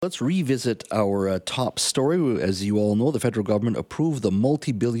Let's revisit our top story. As you all know, the federal government approved the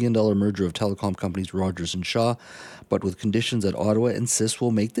multi-billion-dollar merger of telecom companies Rogers and Shaw, but with conditions that Ottawa insists will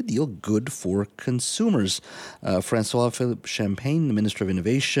make the deal good for consumers. François-Philippe Champagne, the Minister of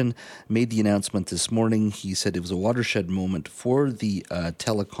Innovation, made the announcement this morning. He said it was a watershed moment for the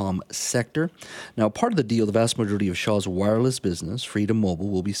telecom sector. Now, part of the deal, the vast majority of Shaw's wireless business, Freedom Mobile,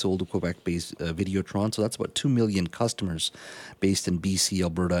 will be sold to Quebec-based Videotron. So that's about 2 million customers based in BC,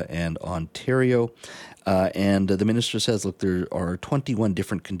 Alberta, and Ontario. And the minister says, look, there are 21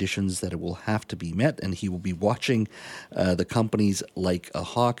 different conditions that it will have to be met, and he will be watching the companies like a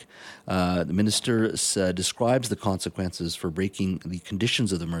hawk. The minister describes the consequences for breaking the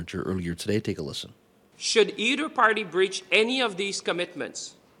conditions of the merger earlier today. Take a listen. Should either party breach any of these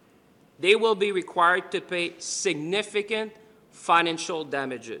commitments, they will be required to pay significant financial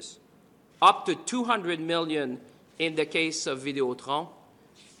damages, up to $200 million in the case of Videotron,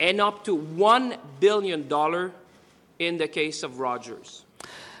 and up to $1 billion in the case of Rogers.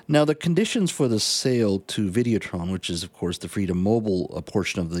 Now, the conditions for the sale to Videotron, which is, of course, the Freedom Mobile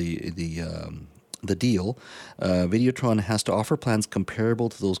portion of the deal, Videotron has to offer plans comparable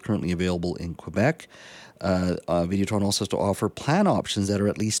to those currently available in Quebec. Videotron also has to offer plan options that are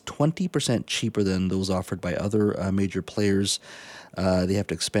at least 20% cheaper than those offered by other major players. They have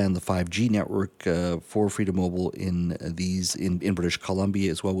to expand the 5G network for Freedom Mobile in British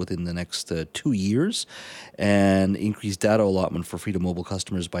Columbia as well within the next 2 years, and increase data allotment for Freedom Mobile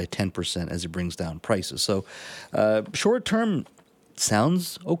customers by 10% as it brings down prices. So short term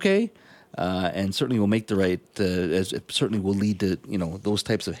sounds okay. And certainly will make the right, as it certainly will lead to, those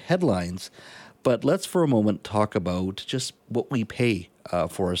types of headlines. But let's for a moment talk about just what we pay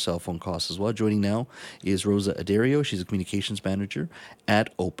for our cell phone costs as well. Joining now is Rosa Addario. She's a communications manager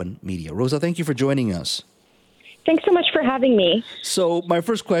at Open Media. Rosa, thank you for joining us. Thanks so much for having me. So my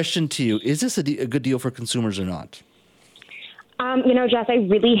first question to you, is this a good deal for consumers or not? Jess, I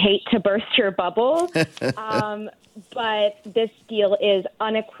really hate to burst your bubble, but this deal is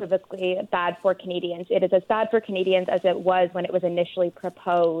unequivocally bad for Canadians. It is as bad for Canadians as it was when it was initially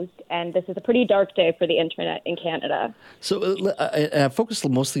proposed, and this is a pretty dark day for the internet in Canada. So I focus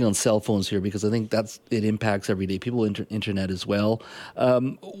mostly on cell phones here because I think it impacts everyday people, internet as well.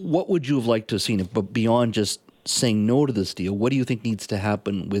 What would you have liked to have seen, but beyond just saying no to this deal, what do you think needs to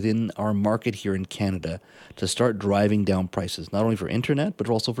happen within our market here in Canada to start driving down prices, not only for internet, but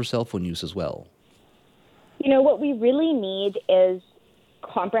also for cell phone use as well? What we really need is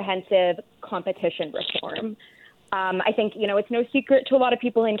comprehensive competition reform. I think, it's no secret to a lot of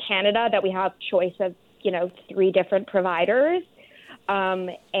people in Canada that we have choice of, 3 different providers.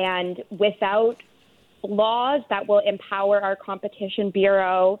 And without laws that will empower our Competition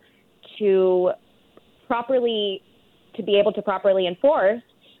Bureau to be able to properly enforce,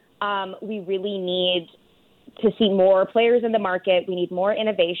 we really need to see more players in the market. We need more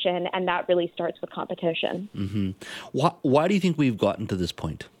innovation, and that really starts with competition. Mm-hmm. Why do you think we've gotten to this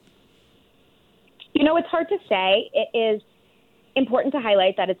point? It's hard to say. It is important to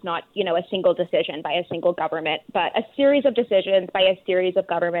highlight that it's not, a single decision by a single government, but a series of decisions by a series of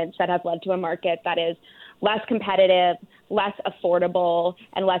governments that have led to a market that is less competitive, less affordable,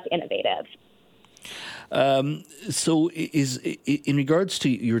 and less innovative. So is in regards to,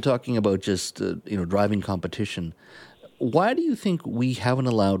 you were talking about just, driving competition, why do you think we haven't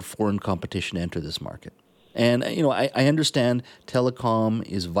allowed foreign competition enter this market? And, I understand telecom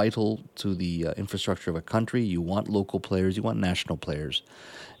is vital to the infrastructure of a country. You want local players, you want national players,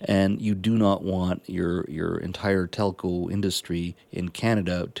 and you do not want your entire telco industry in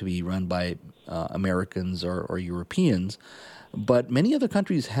Canada to be run by Americans or Europeans. But many other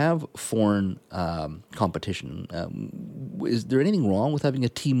countries have foreign competition. Is there anything wrong with having a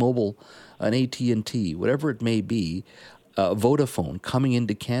T-Mobile, an AT&T, whatever it may be, Vodafone coming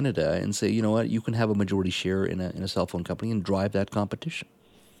into Canada and say, you know what, you can have a majority share in a cell phone company and drive that competition?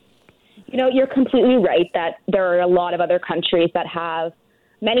 You're completely right that there are a lot of other countries that have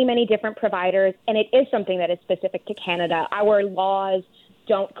many, many different providers, and it is something that is specific to Canada. Our laws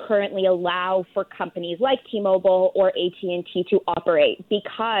don't currently allow for companies like T-Mobile or AT&T to operate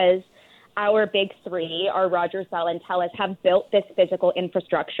because our big 3, our Rogers, Bell, and TELUS, have built this physical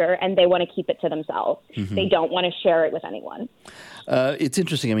infrastructure, and they want to keep it to themselves. Mm-hmm. They don't want to share it with anyone. It's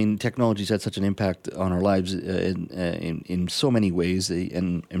interesting. I mean, technology's had such an impact on our lives in so many ways,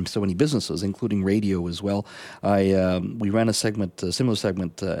 and in so many businesses, including radio as well. We ran a similar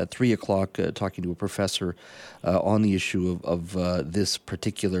segment at 3:00, talking to a professor on the issue of this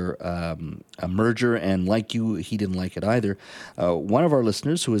particular merger, and like you, he didn't like it either. One of our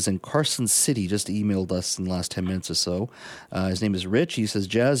listeners, who is in Carson Carson City just emailed us in the last 10 minutes or so. His name is Rich. He says,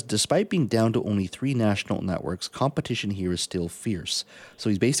 Jazz, despite being down to only 3 national networks, competition here is still fierce.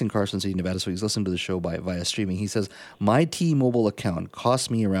 So he's based in Carson City, Nevada, so he's listening to the show via streaming. He says, my T-Mobile account costs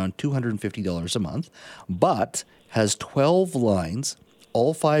me around $250 a month, but has 12 lines,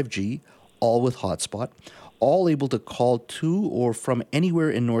 all 5G, all with hotspot, all able to call to or from anywhere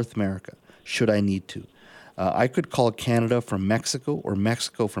in North America, should I need to. I could call Canada from Mexico or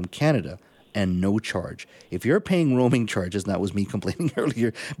Mexico from Canada and no charge. If you're paying roaming charges, and that was me complaining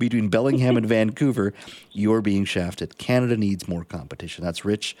earlier, between Bellingham and Vancouver, you're being shafted. Canada needs more competition. That's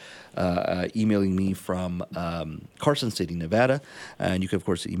Rich emailing me from Carson City, Nevada. And you can, of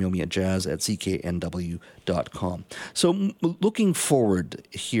course, email me at jazz@cknw.com. So looking forward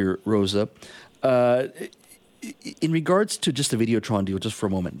here, Rosa, in regards to just the Videotron deal, just for a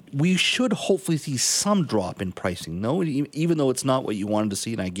moment, we should hopefully see some drop in pricing, no? Even though it's not what you wanted to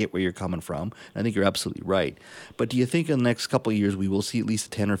see, and I get where you're coming from. I think you're absolutely right. But do you think in the next couple of years we will see at least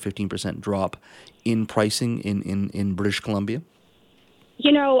a 10 or 15% drop in pricing in British Columbia?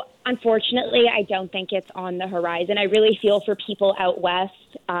 You know, unfortunately, I don't think it's on the horizon. I really feel for people out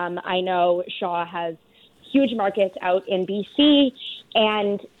west. I know Shaw has huge markets out in BC,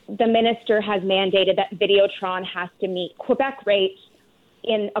 and the minister has mandated that Videotron has to meet Quebec rates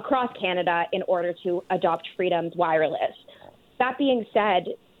across Canada in order to adopt Freedom's wireless. That being said,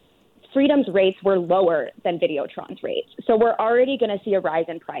 Freedom's rates were lower than Videotron's rates. So we're already going to see a rise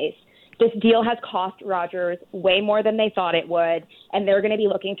in price. This deal has cost Rogers way more than they thought it would, and they're going to be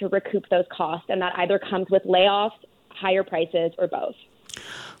looking to recoup those costs, and that either comes with layoffs, higher prices, or both.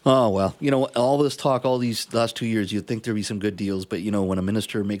 Oh, well, all this talk, all these last 2 years, you'd think there'd be some good deals, but, when a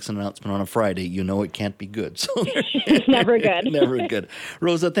minister makes an announcement on a Friday, it can't be good. So it's never good. Never good.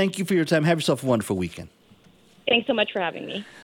 Rosa, thank you for your time. Have yourself a wonderful weekend. Thanks so much for having me.